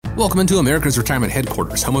Welcome into America's Retirement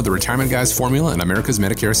Headquarters, home of the Retirement Guys Formula and America's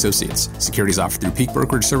Medicare Associates. Securities offered through Peak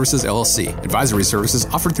Brokerage Services, LLC. Advisory services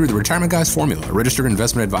offered through the Retirement Guys Formula, a registered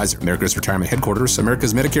investment advisor. America's Retirement Headquarters,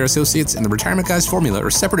 America's Medicare Associates, and the Retirement Guys Formula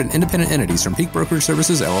are separate and independent entities from Peak Brokerage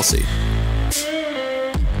Services, LLC.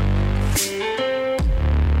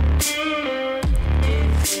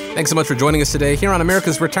 Thanks so much for joining us today here on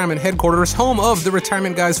America's Retirement Headquarters, home of the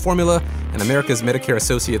Retirement Guys Formula and America's Medicare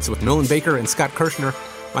Associates with Nolan Baker and Scott Kirshner.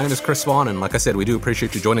 My name is Chris Vaughn, and like I said, we do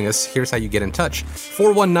appreciate you joining us. Here's how you get in touch.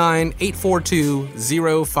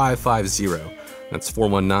 419-842-0550. That's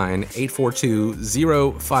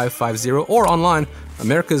 419-842-0550, or online,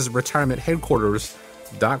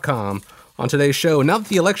 americasretirementheadquarters.com. On today's show, now that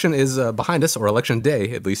the election is behind us, or election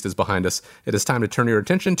day at least is behind us, it is time to turn your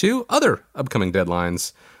attention to other upcoming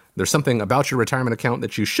deadlines. There's something about your retirement account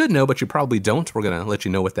that you should know, but you probably don't. We're going to let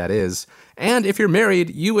you know what that is. And if you're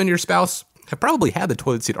married, you and your spouse have probably had the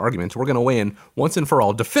toilet seat argument. We're going to weigh in once and for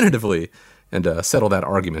all definitively and settle that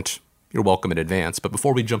argument. You're welcome in advance. But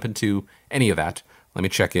before we jump into any of that, let me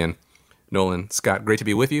check in. Nolan, Scott, great to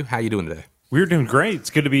be with you. How are you doing today? We're doing great. It's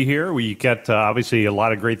good to be here. We got obviously a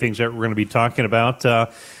lot of great things that we're going to be talking about.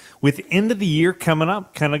 With end of the year coming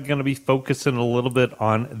up, kind of going to be focusing a little bit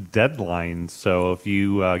on deadlines. So if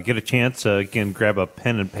you get a chance, again, grab a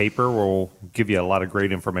pen and paper. We'll give you a lot of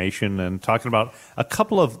great information and talking about a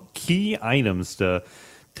couple of key items to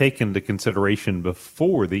take into consideration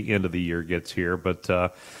before the end of the year gets here. But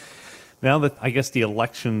now that I guess the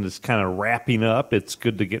election is kind of wrapping up, it's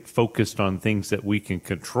good to get focused on things that we can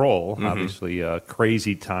control. Mm-hmm. Obviously,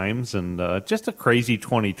 crazy times and just a crazy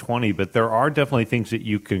 2020, but there are definitely things that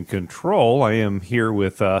you can control. I am here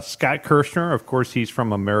with Scott Kirshner. Of course, he's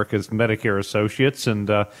from America's Medicare Associates.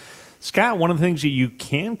 And Scott, one of the things that you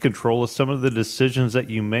can control is some of the decisions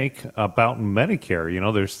that you make about Medicare. You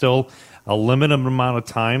know, there's still a limited amount of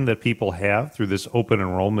time that people have through this open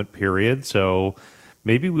enrollment period. So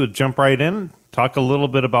maybe we'll jump right in, talk a little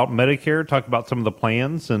bit about Medicare, talk about some of the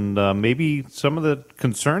plans, and maybe some of the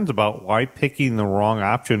concerns about why picking the wrong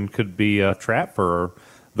option could be a trap for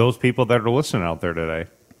those people that are listening out there today.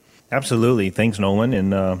 Absolutely. Thanks, Nolan,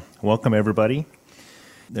 and welcome, everybody.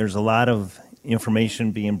 There's a lot of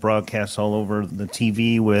information being broadcast all over the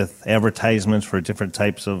TV with advertisements for different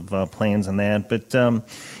types of plans and that. But,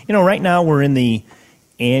 right now we're in the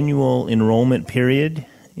annual enrollment period.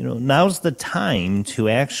 Now's the time to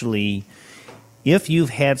actually, if you've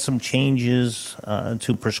had some changes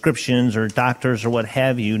to prescriptions or doctors or what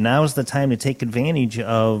have you, now's the time to take advantage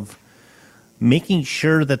of making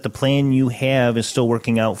sure that the plan you have is still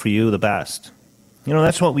working out for you the best.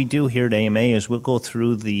 That's what we do here at AMA is we'll go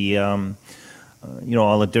through the, all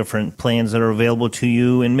the different plans that are available to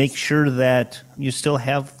you and make sure that you still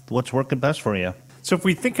have what's working best for you. So if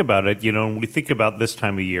we think about it, when we think about this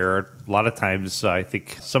time of year, a lot of times I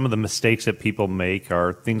think some of the mistakes that people make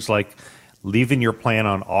are things like leaving your plan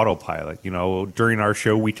on autopilot. During our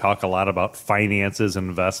show, we talk a lot about finances,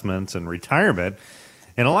 investments, and retirement.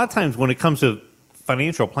 And a lot of times when it comes to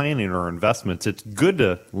financial planning or investments, it's good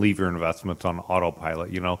to leave your investments on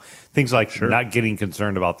autopilot. Things like not getting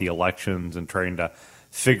concerned about the elections and trying to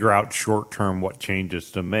figure out short-term what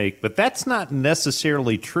changes to make. But that's not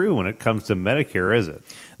necessarily true when it comes to Medicare, is it?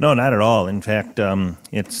 No, not at all. In fact,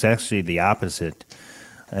 it's actually the opposite.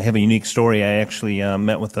 I have a unique story. I actually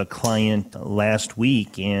met with a client last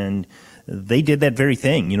week, and they did that very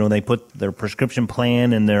thing. They put their prescription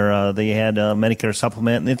plan and they had a Medicare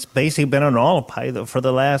supplement, and it's basically been on autopilot for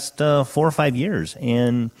the last 4 or 5 years.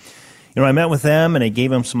 And I met with them, and I gave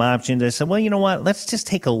them some options. I said, well, you know what? Let's just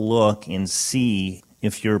take a look and see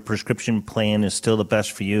if your prescription plan is still the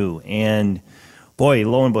best for you. And boy,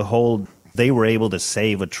 lo and behold, they were able to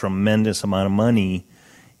save a tremendous amount of money.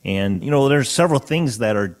 And, there's several things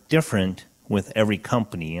that are different with every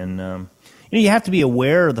company. And, you have to be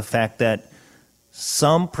aware of the fact that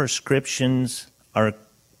some prescriptions are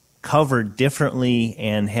covered differently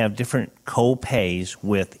and have different co-pays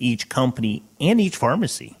with each company and each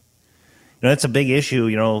pharmacy. That's a big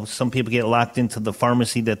issue. Some people get locked into the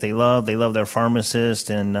pharmacy that they love. They love their pharmacist,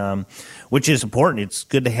 and which is important. It's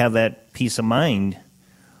good to have that peace of mind,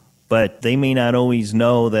 but they may not always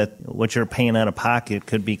know that what you're paying out of pocket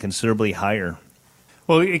could be considerably higher.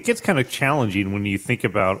 Well, it gets kind of challenging when you think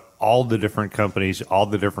about all the different companies, all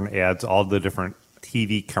the different ads, all the different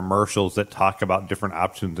TV commercials that talk about different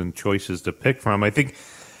options and choices to pick from. I think,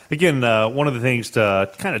 again, one of the things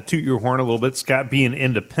to kind of toot your horn a little bit, Scott, being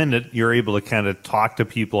independent, you're able to kind of talk to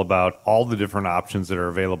people about all the different options that are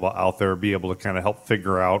available out there, be able to kind of help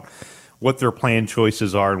figure out what their plan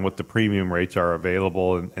choices are and what the premium rates are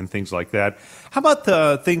available and things like that. How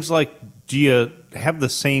about things like do you have the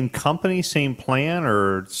same company, same plan,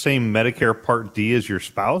 or same Medicare Part D as your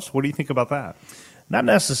spouse? What do you think about that? Not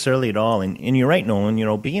necessarily at all. And you're right,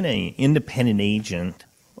 Nolan. Being an independent agent,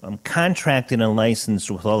 I'm contracted and licensed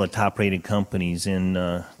with all the top-rated companies in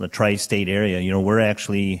the tri-state area. We're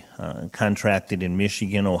actually contracted in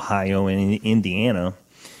Michigan, Ohio, and Indiana.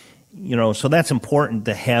 So that's important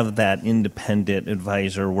to have that independent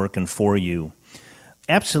advisor working for you.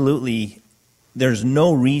 Absolutely, there's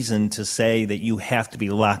no reason to say that you have to be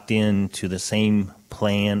locked in to the same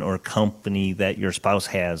plan or company that your spouse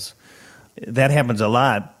has. That happens a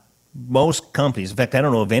lot. Most companies, in fact, I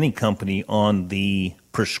don't know of any company on the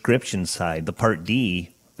prescription side, the Part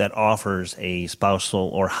D, that offers a spousal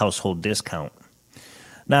or household discount.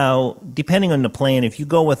 Now, depending on the plan, if you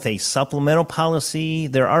go with a supplemental policy,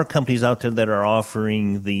 there are companies out there that are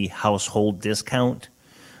offering the household discount.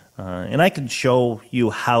 And I can show you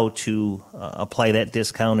how to apply that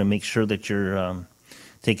discount and make sure that you're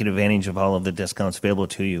taking advantage of all of the discounts available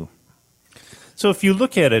to you. So if you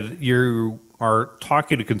look at it, you are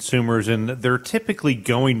talking to consumers, and they're typically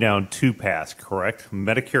going down two paths, correct?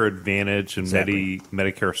 Medicare Advantage and Exactly.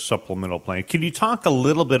 Medicare Supplemental Plan. Can you talk a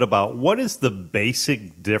little bit about what is the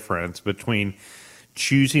basic difference between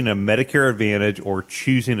choosing a Medicare Advantage or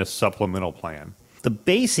choosing a supplemental plan? The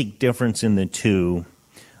basic difference in the two,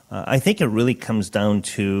 I think it really comes down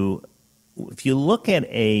to, if you look at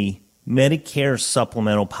a Medicare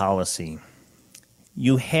supplemental policy,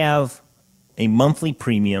 you have a monthly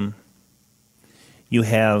premium, you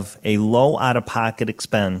have a low out-of-pocket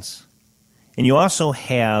expense, and you also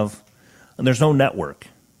have, there's no network,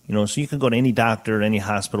 so you can go to any doctor, any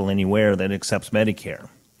hospital, anywhere that accepts Medicare.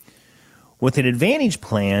 With an Advantage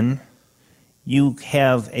plan, you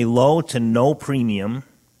have a low to no premium.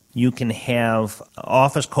 You can have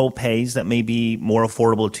office co-pays that may be more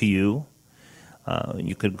affordable to you.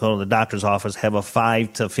 You could go to the doctor's office, have a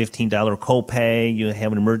 $5 to $15 copay. You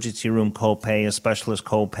have an emergency room copay, a specialist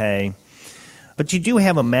copay. But you do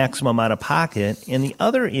have a maximum out of pocket. And the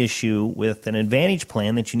other issue with an Advantage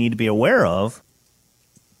plan that you need to be aware of,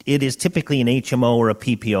 it is typically an HMO or a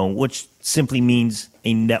PPO, which simply means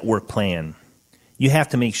a network plan. You have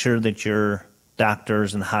to make sure that your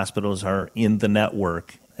doctors and hospitals are in the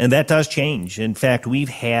network. And that does change. In fact, we've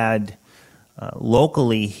had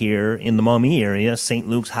locally here in the Maumee area, St.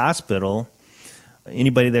 Luke's Hospital,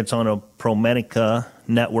 anybody that's on a ProMedica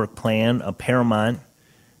network plan, a Paramount,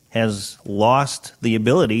 has lost the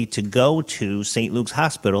ability to go to St. Luke's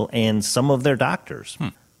Hospital and some of their doctors.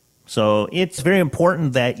 So it's very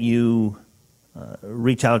important that you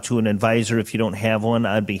reach out to an advisor if you don't have one.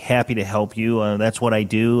 I'd be happy to help you. That's what I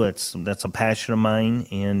do. That's a passion of mine,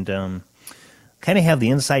 and kind of have the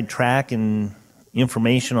inside track and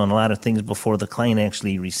information on a lot of things before the client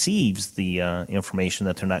actually receives the information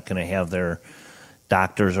that they're not going to have their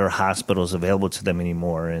doctors or hospitals available to them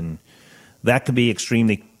anymore. And that could be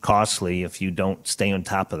extremely costly if you don't stay on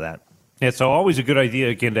top of that. Yeah, so always a good idea,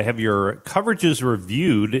 again, to have your coverages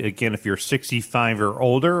reviewed. Again, if you're 65 or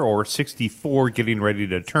older or 64 getting ready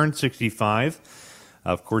to turn 65,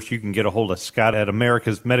 of course, you can get a hold of Scott at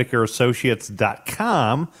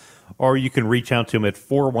AmericasMedicareAssociates.com, or you can reach out to him at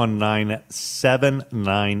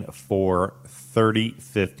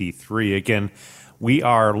 419-794-3053. Again, we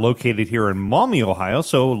are located here in Maumee, Ohio,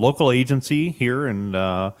 so local agency here, and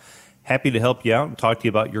happy to help you out and talk to you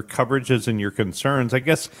about your coverages and your concerns. I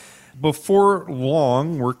guess before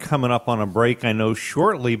long, we're coming up on a break, I know,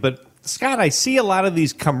 shortly, but Scott, I see a lot of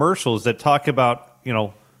these commercials that talk about,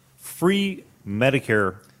 free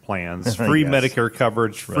Medicare plans, free Yes. Medicare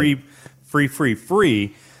coverage, Right.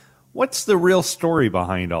 free. What's the real story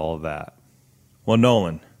behind all of that? Well,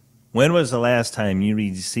 Nolan, when was the last time you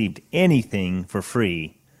received anything for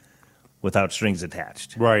free without strings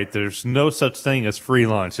attached? Right, there's no such thing as free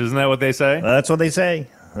lunch. Isn't that what they say? That's what they say.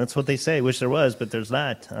 That's what they say. Wish there was, but there's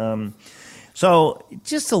not. So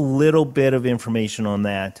just a little bit of information on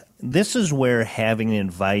that. This is where having an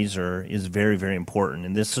advisor is very, very important,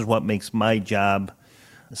 and this is what makes my job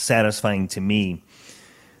satisfying to me.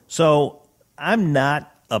 So I'm not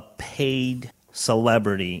a paid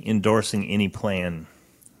celebrity endorsing any plan.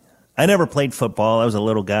 I never played football. I was a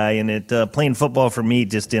little guy, and playing football for me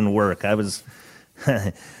just didn't work. I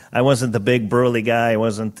wasn't the big burly guy. I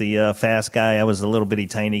wasn't the fast guy. I was a little bitty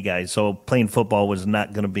tiny guy. So playing football was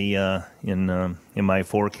not going to be in my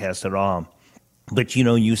forecast at all. But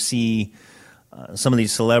you see some of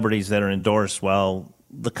these celebrities that are endorsed. Well,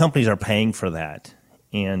 the companies are paying for that,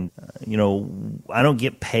 and I don't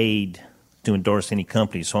get paid to endorse any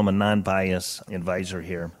company, so I'm a non-biased advisor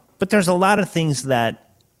here. But there's a lot of things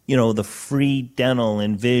that the free dental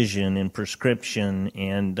and vision and prescription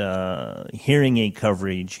and hearing aid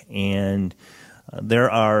coverage. And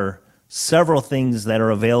there are several things that are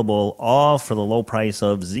available, all for the low price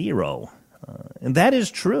of $0. And that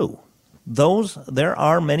is true. There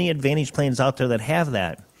are many Advantage plans out there that have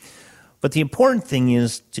that. But the important thing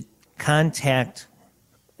is to contact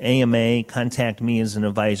AMA, contact me as an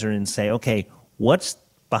advisor and say, okay, what's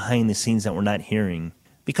behind the scenes that we're not hearing?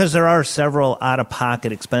 Because there are several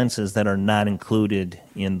out-of-pocket expenses that are not included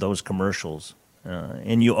in those commercials.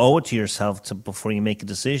 And you owe it to yourself before you make a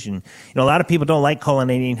decision. A lot of people don't like calling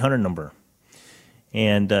an 800 number.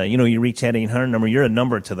 And, you reach that 800 number, you're a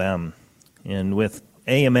number to them. And with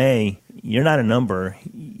AMA, you're not a number.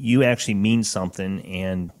 You actually mean something,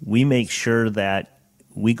 and we make sure that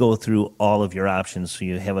we go through all of your options so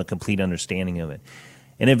you have a complete understanding of it.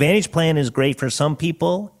 An Advantage plan is great for some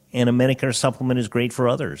people, and a Medicare supplement is great for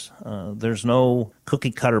others. There's no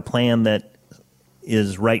cookie-cutter plan that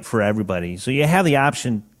is right for everybody. So you have the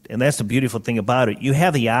option, and that's the beautiful thing about it. You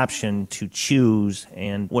have the option to choose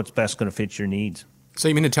and what's best going to fit your needs. So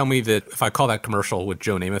you mean to tell me that if I call that commercial with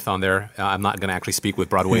Joe Namath on there, I'm not going to actually speak with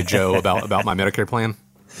Broadway Joe about my Medicare plan?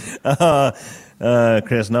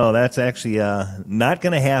 Chris, no, that's actually not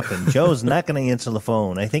going to happen. Joe's not going to answer the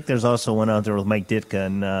phone. I think there's also one out there with Mike Ditka,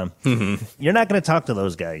 and you're not going to talk to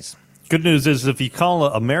those guys. Good news is if you call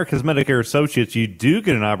America's Medicare Associates, you do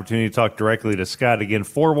get an opportunity to talk directly to Scott. Again,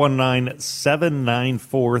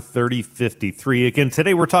 419-794-3053. Again,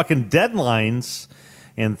 today we're talking deadlines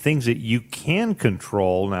and things that you can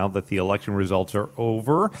control now that the election results are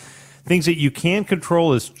over. Things that you can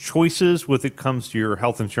control is choices when it comes to your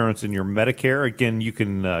health insurance and your Medicare. Again, you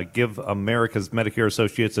can give America's Medicare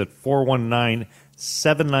Associates at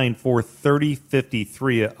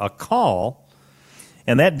 419-794-3053 a call.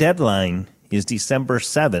 And that deadline is December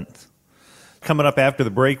 7th. Coming up after the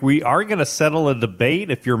break, we are going to settle a debate.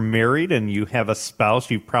 If you're married and you have a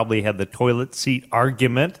spouse, you've probably had the toilet seat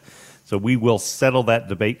argument. So we will settle that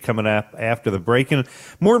debate coming up after the break. And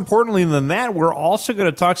more importantly than that, we're also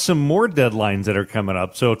going to talk some more deadlines that are coming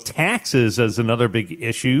up. So taxes is another big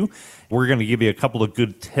issue. We're going to give you a couple of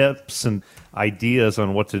good tips and ideas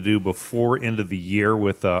on what to do before end of the year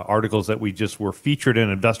with articles that we just were featured in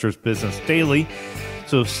Investors Business Daily.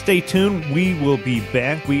 So stay tuned. We will be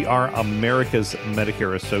back. We are America's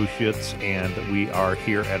Medicare Associates, and we are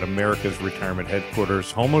here at America's Retirement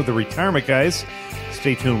Headquarters, home of the retirement guys.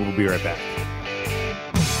 Stay tuned. We'll be right back.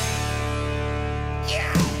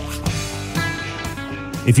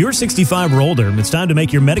 If you're 65 or older, it's time to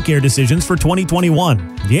make your Medicare decisions for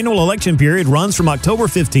 2021. The annual election period runs from October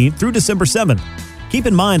 15th through December 7th. Keep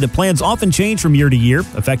in mind that plans often change from year to year,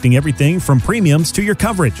 affecting everything from premiums to your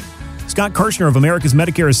coverage. Scott Kirshner of America's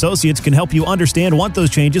Medicare Associates can help you understand what those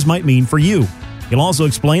changes might mean for you. He'll also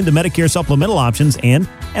explain the Medicare supplemental options, and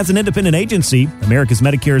as an independent agency, America's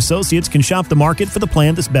Medicare Associates can shop the market for the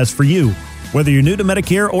plan that's best for you. Whether you're new to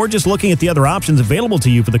Medicare or just looking at the other options available to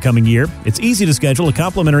you for the coming year, it's easy to schedule a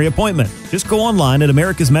complimentary appointment. Just go online at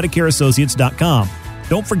americasmedicareassociates.com.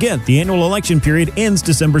 Don't forget, the annual election period ends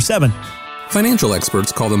December 7th. Financial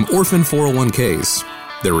experts call them orphan 401ks.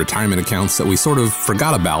 They're retirement accounts that we sort of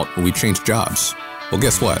forgot about when we changed jobs. Well,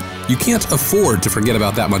 guess what? You can't afford to forget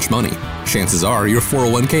about that much money. Chances are your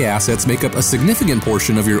 401k assets make up a significant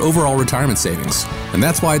portion of your overall retirement savings, and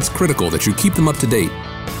that's why it's critical that you keep them up to date.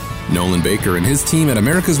 Nolan Baker and his team at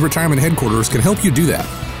America's Retirement Headquarters can help you do that.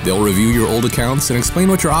 They'll review your old accounts and explain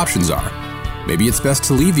what your options are. Maybe it's best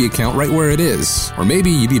to leave the account right where it is, or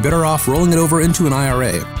maybe you'd be better off rolling it over into an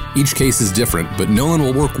IRA. Each case is different, but Nolan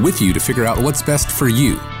will work with you to figure out what's best for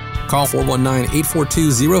you. Call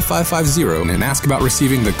 419-842-0550 and ask about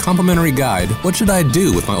receiving the complimentary guide, What Should I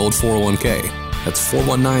Do with My Old 401k? That's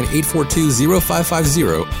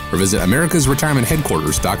 419-842-0550 or visit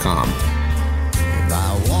americasretirementheadquarters.com.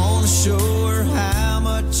 I want to show her how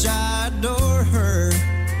much I adore her,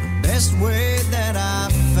 the best way that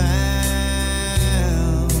I've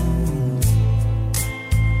found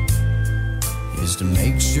is to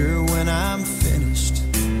make sure when I'm finished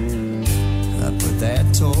I put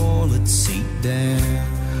that toilet seat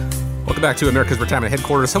down. Welcome back to America's Retirement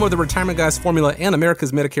Headquarters, home of the Retirement Guys Formula and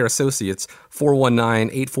America's Medicare Associates.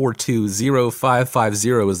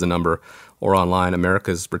 419-842-0550 is the number, or online,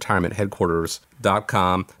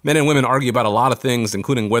 americasretirementheadquarters.com. Men and women argue about a lot of things,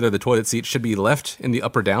 including whether the toilet seat should be left in the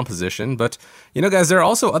up or down position. But, guys, there are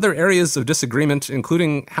also other areas of disagreement,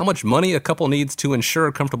 including how much money a couple needs to ensure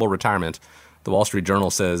a comfortable retirement. The Wall Street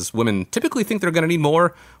Journal says women typically think they're going to need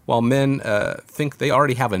more, while men think they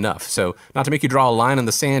already have enough. So not to make you draw a line in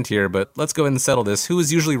the sand here, but let's go ahead and settle this. Who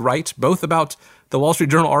is usually right, both about the Wall Street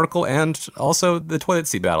Journal article and also the toilet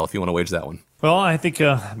seat battle, if you want to wage that one? Well, I think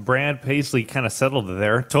Brad Paisley kind of settled it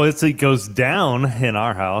there. Toilet seat goes down in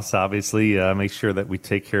our house, obviously. Make sure that we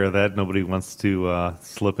take care of that. Nobody wants to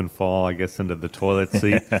slip and fall, I guess, into the toilet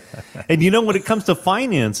seat. And, when it comes to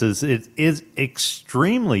finances, it is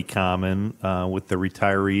extremely common with the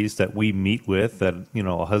retirees that we meet with that,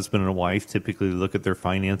 a husband and a wife typically look at their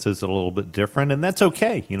finances a little bit different, and that's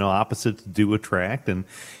okay. Opposites do attract, and,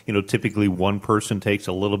 typically one person takes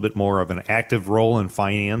a little bit more of an active role in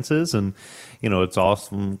finances, and it's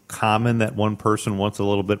also common that one person wants a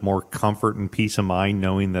little bit more comfort and peace of mind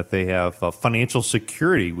knowing that they have financial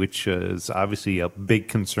security, which is obviously a big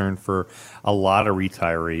concern for a lot of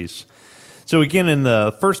retirees. So again, in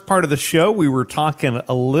the first part of the show, we were talking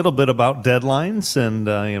a little bit about deadlines and,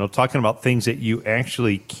 talking about things that you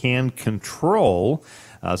actually can control.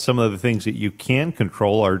 Some of the things that you can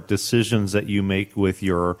control are decisions that you make with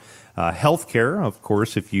your health care. Of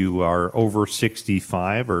course, if you are over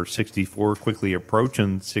 65 or 64, quickly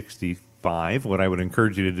approaching 65, what I would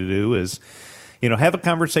encourage you to do is, have a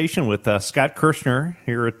conversation with Scott Kirshner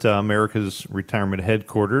here at America's Retirement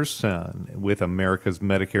Headquarters with America's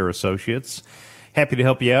Medicare Associates. Happy to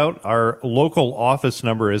help you out. Our local office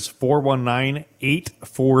number is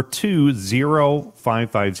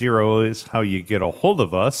 419-842-0550 is how you get a hold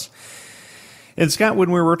of us. And Scott,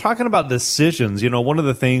 when we were talking about decisions, one of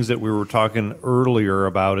the things that we were talking earlier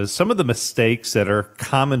about is some of the mistakes that are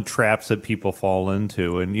common traps that people fall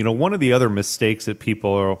into. And, one of the other mistakes that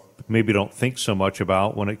people maybe don't think so much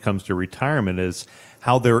about when it comes to retirement is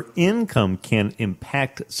how their income can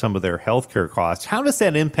impact some of their healthcare costs. How does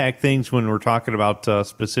that impact things when we're talking about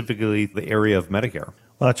specifically the area of Medicare?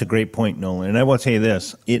 Well, that's a great point, Nolan. And I will tell you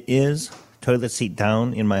this. It is toilet seat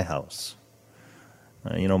down in my house.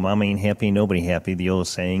 Mama ain't happy, nobody happy, the old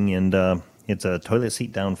saying, and it's a toilet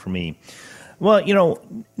seat down for me. Well,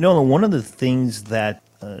 Nolan, one of the things that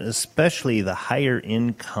especially the higher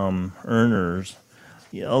income earners,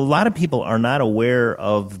 a lot of people are not aware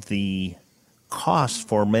of the cost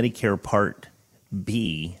for Medicare Part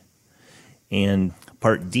B and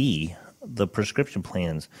Part D, the prescription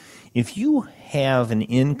plans. If you have an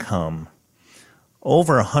income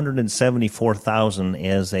over $174,000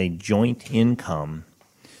 as a joint income,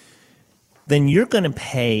 then you're going to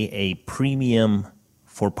pay a premium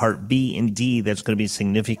for Part B and D that's going to be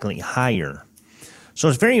significantly higher. So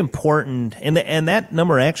it's very important, and that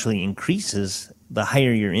number actually increases the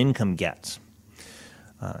higher your income gets.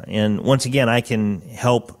 And once again, I can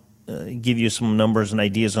help give you some numbers and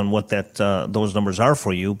ideas on what those numbers are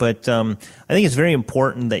for you. But I think it's very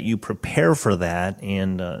important that you prepare for that.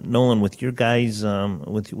 And Nolan, with your guys,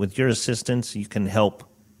 with your assistance, you can help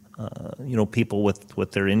people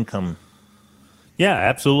with their income. Yeah,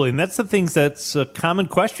 absolutely. And that's the things that's a common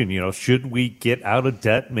question. Should we get out of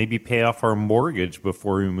debt, maybe pay off our mortgage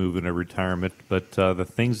before we move into retirement? But the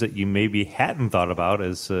things that you maybe hadn't thought about,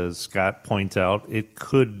 as Scott points out, it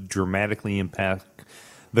could dramatically impact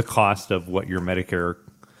the cost of what your Medicare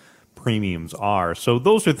premiums are. So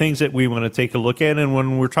those are things that we want to take a look at. And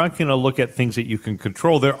when we're talking a look at things that you can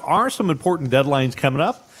control, there are some important deadlines coming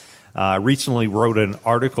up. Recently wrote an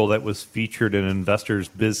article that was featured in Investors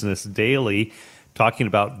Business Daily talking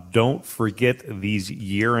about don't forget these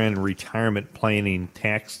year-end retirement planning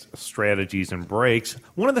tax strategies and breaks.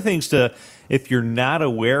 One of the things if you're not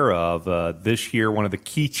aware of this year, one of the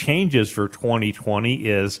key changes for 2020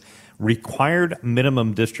 is required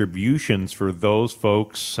minimum distributions for those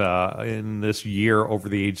folks in this year over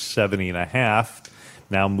the age 70 and a half,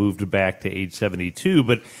 now moved back to age 72.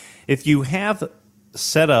 But if you have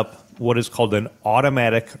set up what is called an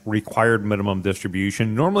automatic required minimum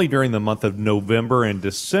distribution, normally during the month of November and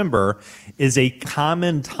December, is a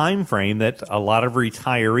common time frame that a lot of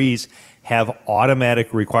retirees have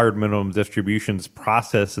automatic required minimum distributions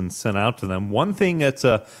processed and sent out to them. One thing that's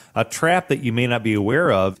a trap that you may not be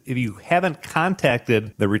aware of, if you haven't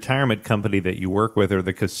contacted the retirement company that you work with or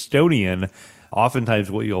the custodian, oftentimes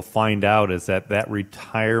what you'll find out is that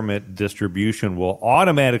retirement distribution will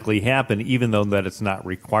automatically happen even though that it's not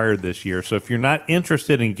required this year. So if you're not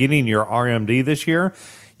interested in getting your RMD this year,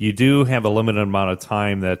 you do have a limited amount of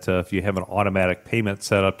time that if you have an automatic payment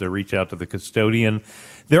set up to reach out to the custodian.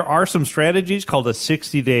 There are some strategies called a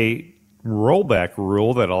 60-day rollback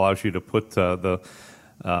rule that allows you to put the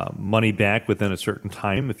money back within a certain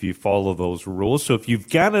time if you follow those rules. So if you've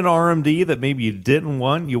got an RMD that maybe you didn't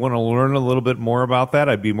want, you want to learn a little bit more about that,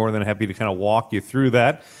 I'd be more than happy to kind of walk you through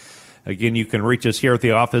that. Again, you can reach us here at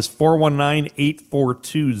the office.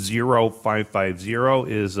 419-842-0550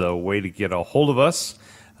 is a way to get a hold of us.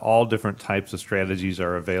 All different types of strategies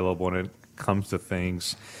are available when it comes to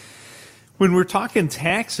things. When we're talking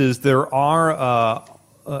taxes, there are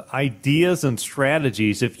ideas and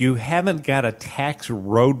strategies. If you haven't got a tax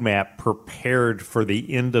roadmap prepared for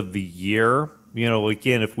the end of the year,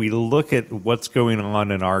 again, if we look at what's going on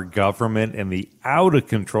in our government and the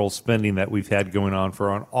out-of-control spending that we've had going on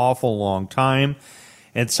for an awful long time,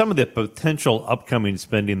 and some of the potential upcoming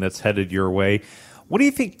spending that's headed your way, what do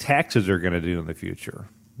you think taxes are going to do in the future?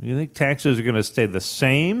 Do you think taxes are going to stay the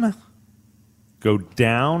same, go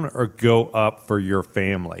down, or go up for your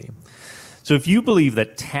family? So if you believe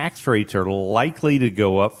that tax rates are likely to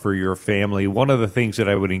go up for your family, one of the things that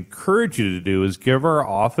I would encourage you to do is give our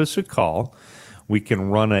office a call. We can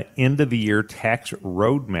run an end-of-the-year tax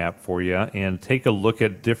roadmap for you and take a look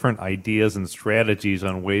at different ideas and strategies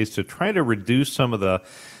on ways to try to reduce some of the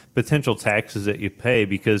potential taxes that you pay,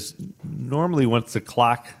 because normally once the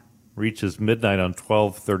clock reaches midnight on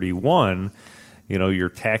 12/31, your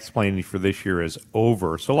tax planning for this year is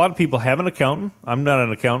over. So a lot of people have an accountant. I'm not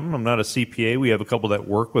an accountant. I'm not a CPA. We have a couple that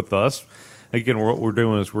work with us. Again, what we're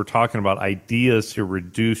doing is we're talking about ideas to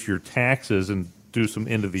reduce your taxes and do some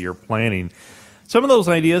end-of-the-year planning. Some of those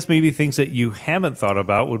ideas, maybe things that you haven't thought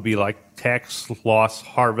about, would be like tax loss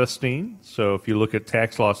harvesting. So if you look at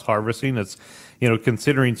tax loss harvesting, it's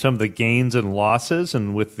considering some of the gains and losses.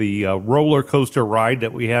 And with the roller coaster ride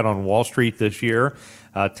that we had on Wall Street this year,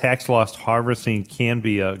 tax loss harvesting can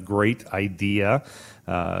be a great idea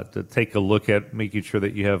to take a look at, making sure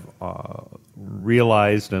that you have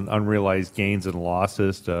realized and unrealized gains and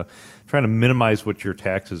losses to try to minimize what your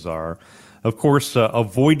taxes are. Of course,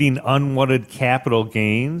 avoiding unwanted capital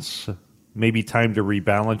gains. Maybe time to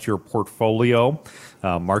rebalance your portfolio.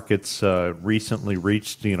 Markets recently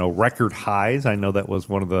reached, record highs. I know that was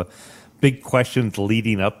one of the big questions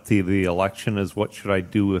leading up to the election, is what should I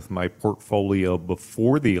do with my portfolio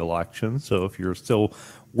before the election? So if you're still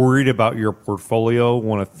worried about your portfolio,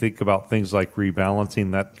 want to think about things like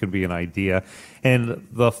rebalancing, that could be an idea. And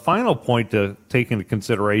the final point to take into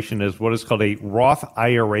consideration is what is called a Roth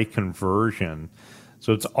IRA conversion.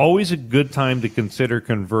 So it's always a good time to consider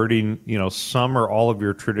converting, some or all of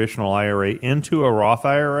your traditional IRA into a Roth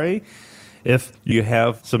IRA. If you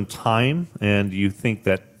have some time and you think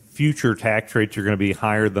that future tax rates are going to be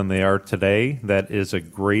higher than they are today, that is a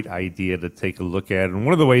great idea to take a look at. And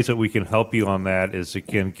one of the ways that we can help you on that is,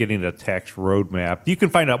 again, getting a tax roadmap. You can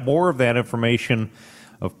find out more of that information,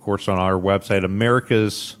 of course, on our website,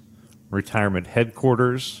 America's Retirement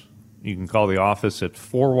Headquarters. You can call the office at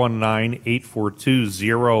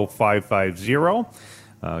 419-842-0550.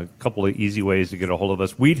 A couple of easy ways to get a hold of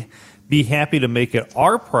us. We'd be happy to make it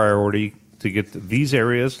our priority to get these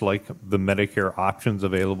areas like the Medicare options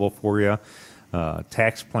available for you,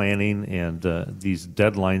 tax planning, and these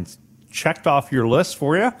deadlines checked off your list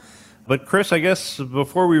for you. But Chris, I guess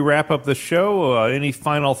before we wrap up the show, any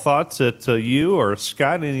final thoughts that you or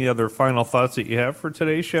Scott, any other final thoughts that you have for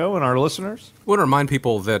today's show and our listeners? I want to remind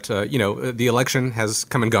people that, the election has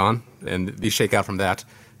come and gone, and the shakeout from that.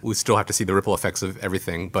 We still have to see the ripple effects of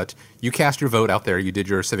everything, but you cast your vote out there. You did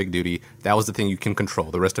your civic duty. That was the thing you can control.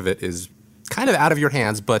 The rest of it is kind of out of your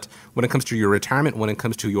hands, but when it comes to your retirement, when it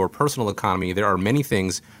comes to your personal economy, there are many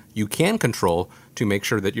things you can control to make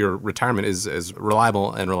sure that your retirement is as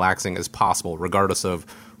reliable and relaxing as possible, regardless of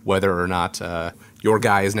whether or not your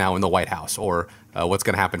guy is now in the White House, or what's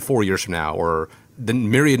going to happen 4 years from now, or the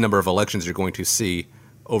myriad number of elections you're going to see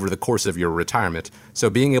over the course of your retirement. So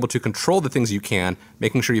being able to control the things you can,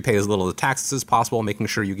 making sure you pay as little of the taxes as possible, making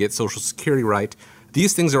sure you get Social Security right,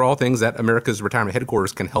 these things are all things that America's Retirement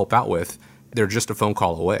Headquarters can help out with. They're just a phone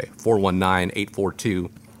call away,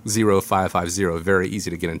 419-842-0550. Very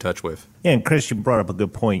easy to get in touch with. Yeah, and Chris, you brought up a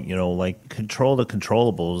good point, like control the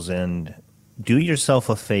controllables and do yourself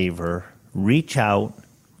a favor, reach out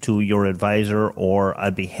to your advisor, or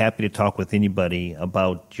I'd be happy to talk with anybody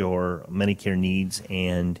about your Medicare needs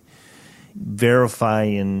and verify,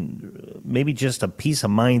 and maybe just a peace of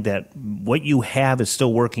mind that what you have is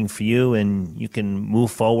still working for you and you can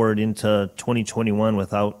move forward into 2021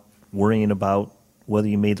 without worrying about whether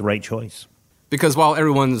you made the right choice. Because while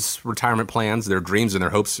everyone's retirement plans, their dreams and their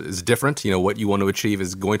hopes is different, what you want to achieve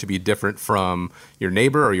is going to be different from your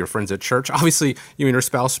neighbor or your friends at church. Obviously, you and your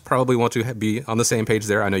spouse probably want to be on the same page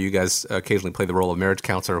there. I know you guys occasionally play the role of marriage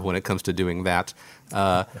counselor when it comes to doing that.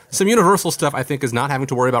 Some universal stuff, I think, is not having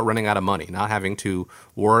to worry about running out of money, not having to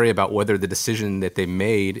worry about whether the decision that they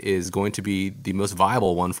made is going to be the most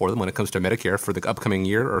viable one for them when it comes to Medicare for the upcoming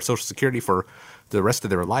year, or Social Security for the rest of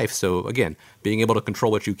their life. So again, being able to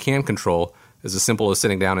control what you can control is as simple as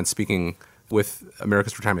sitting down and speaking with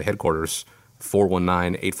America's Retirement Headquarters,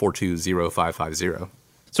 419-842-0550.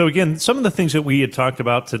 So again, some of the things that we had talked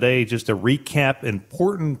about today, just to recap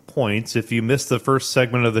important points. If you missed the first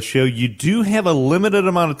segment of the show, you do have a limited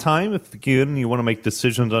amount of time. If again, you want to make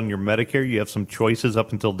decisions on your Medicare, you have some choices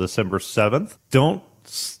up until December 7th. Don't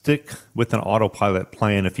stick with an autopilot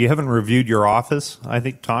plan. If you haven't reviewed your office, I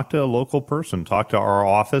think talk to a local person. Talk to our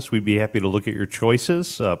office. We'd be happy to look at your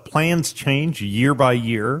choices. Plans change year by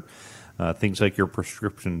year. Things like your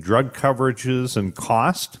prescription drug coverages and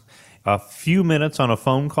cost. A few minutes on a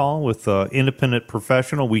phone call with an independent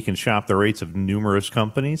professional, we can shop the rates of numerous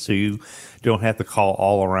companies so you don't have to call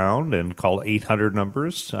all around and call 800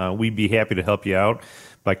 numbers. We'd be happy to help you out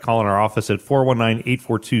by calling our office at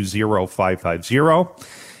 419-842-0550.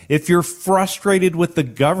 If you're frustrated with the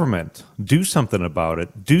government, do something about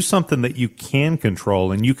it. Do something that you can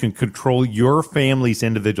control, and you can control your family's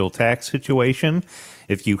individual tax situation.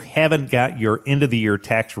 If you haven't got your end-of-the-year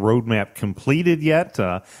tax roadmap completed yet,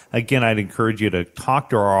 again, I'd encourage you to talk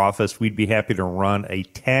to our office. We'd be happy to run a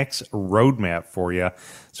tax roadmap for you.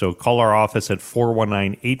 So call our office at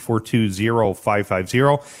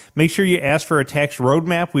 419-842-0550. Make sure you ask for a tax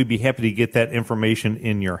roadmap. We'd be happy to get that information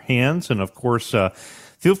in your hands. And, of course,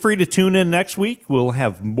 feel free to tune in next week. We'll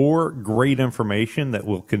have more great information that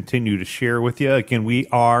we'll continue to share with you. Again, we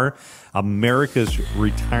are America's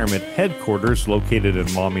Retirement Headquarters located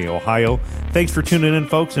in Maumee, Ohio. Thanks for tuning in,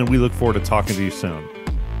 folks, and we look forward to talking to you soon.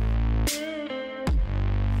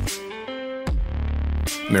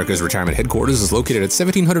 America's Retirement Headquarters is located at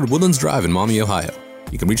 1700 Woodlands Drive in Maumee, Ohio.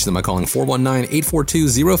 You can reach them by calling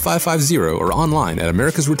 419-842-0550 or online at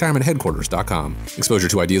americasretirementheadquarters.com. Exposure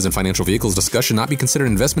to ideas and financial vehicles discussed should not be considered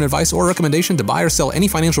investment advice or recommendation to buy or sell any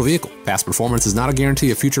financial vehicle. Past performance is not a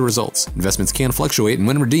guarantee of future results. Investments can fluctuate and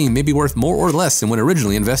when redeemed may be worth more or less than when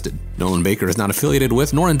originally invested. Nolan Baker is not affiliated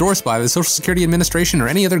with nor endorsed by the Social Security Administration or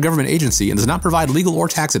any other government agency and does not provide legal or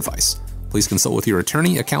tax advice. Please consult with your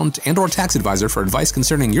attorney, accountant, and/or tax advisor for advice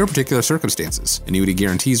concerning your particular circumstances. Annuity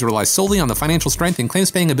guarantees rely solely on the financial strength and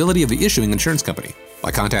claims-paying ability of the issuing insurance company.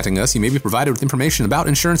 By contacting us, you may be provided with information about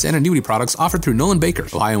insurance and annuity products offered through Nolan Baker,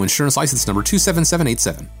 Ohio Insurance License Number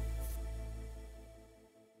 27787.